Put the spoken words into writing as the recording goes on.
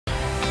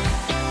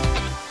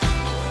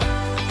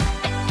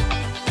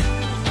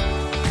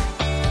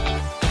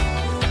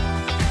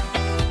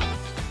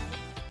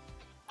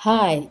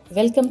Hi,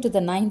 welcome to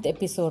the ninth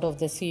episode of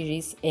the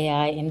series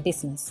AI in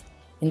Business.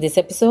 In this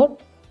episode,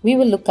 we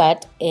will look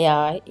at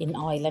AI in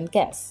oil and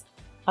gas.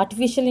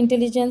 Artificial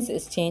intelligence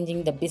is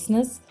changing the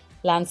business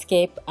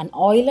landscape, and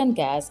oil and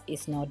gas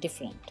is no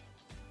different.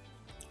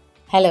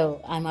 Hello,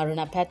 I'm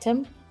Aruna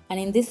Patam, and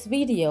in this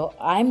video,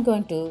 I'm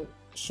going to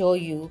show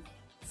you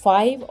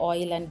 5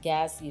 oil and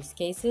gas use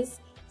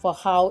cases for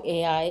how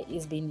AI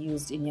is being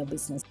used in your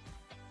business.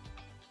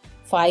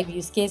 5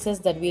 use cases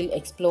that we'll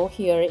explore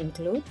here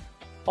include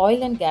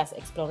oil and gas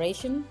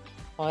exploration,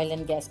 oil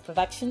and gas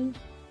production,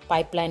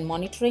 pipeline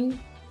monitoring,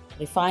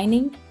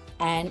 refining,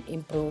 and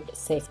improved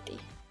safety.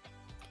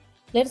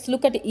 Let's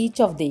look at each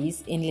of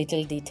these in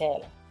little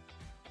detail.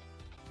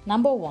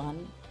 Number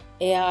 1,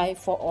 AI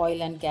for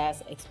oil and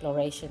gas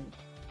exploration.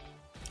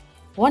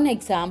 One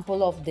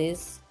example of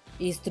this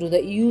is through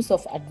the use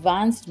of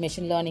advanced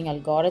machine learning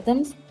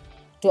algorithms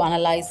to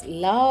analyze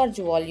large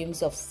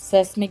volumes of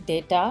seismic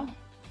data,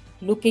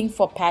 looking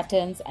for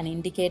patterns and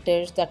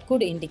indicators that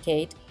could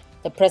indicate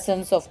the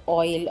presence of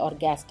oil or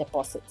gas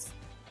deposits.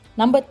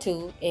 Number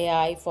 2,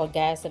 AI for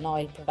gas and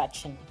oil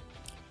production.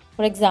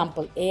 For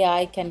example,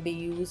 AI can be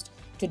used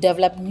to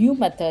develop new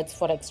methods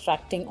for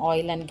extracting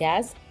oil and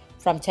gas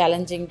from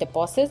challenging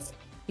deposits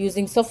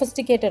using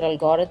sophisticated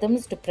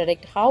algorithms to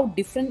predict how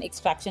different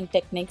extraction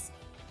techniques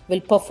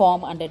will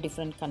perform under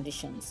different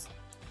conditions.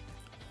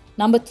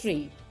 Number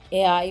 3,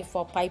 AI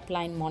for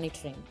pipeline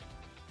monitoring.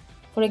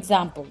 For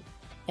example,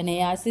 an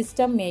AI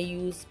system may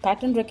use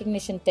pattern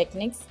recognition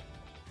techniques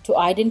to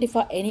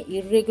identify any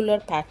irregular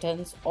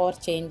patterns or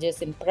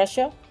changes in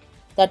pressure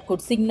that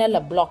could signal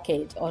a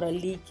blockage or a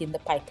leak in the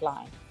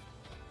pipeline.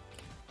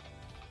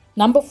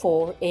 Number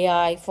 4,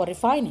 AI for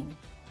refining.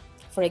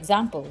 For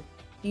example,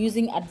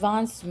 using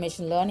advanced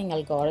machine learning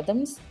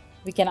algorithms,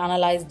 we can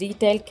analyze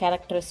detailed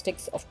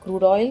characteristics of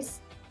crude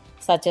oils,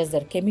 such as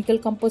their chemical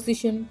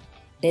composition,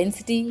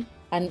 density,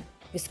 and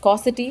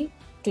viscosity,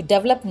 to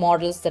develop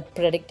models that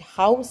predict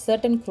how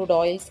certain crude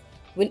oils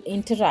will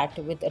interact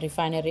with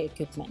refinery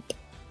equipment.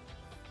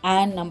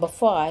 And number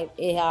 5,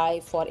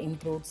 AI for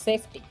improved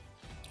safety.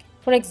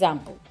 For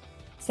example,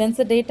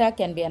 sensor data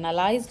can be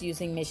analyzed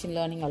using machine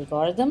learning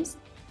algorithms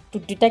to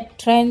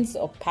detect trends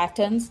or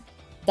patterns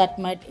that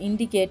might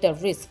indicate a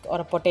risk or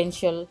a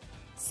potential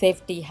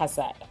safety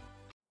hazard.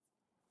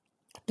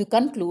 To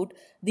conclude,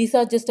 these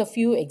are just a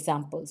few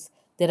examples.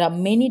 There are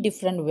many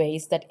different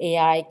ways that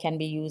AI can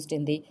be used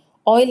in the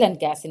oil and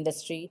gas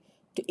industry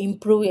to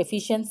improve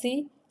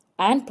efficiency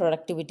and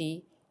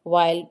productivity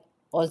while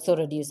also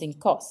reducing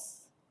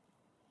costs.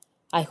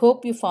 I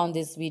hope you found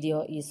this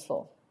video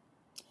useful.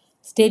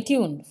 Stay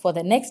tuned for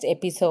the next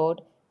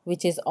episode,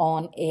 which is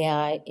on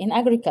AI in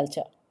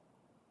agriculture.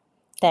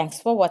 Thanks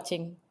for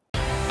watching.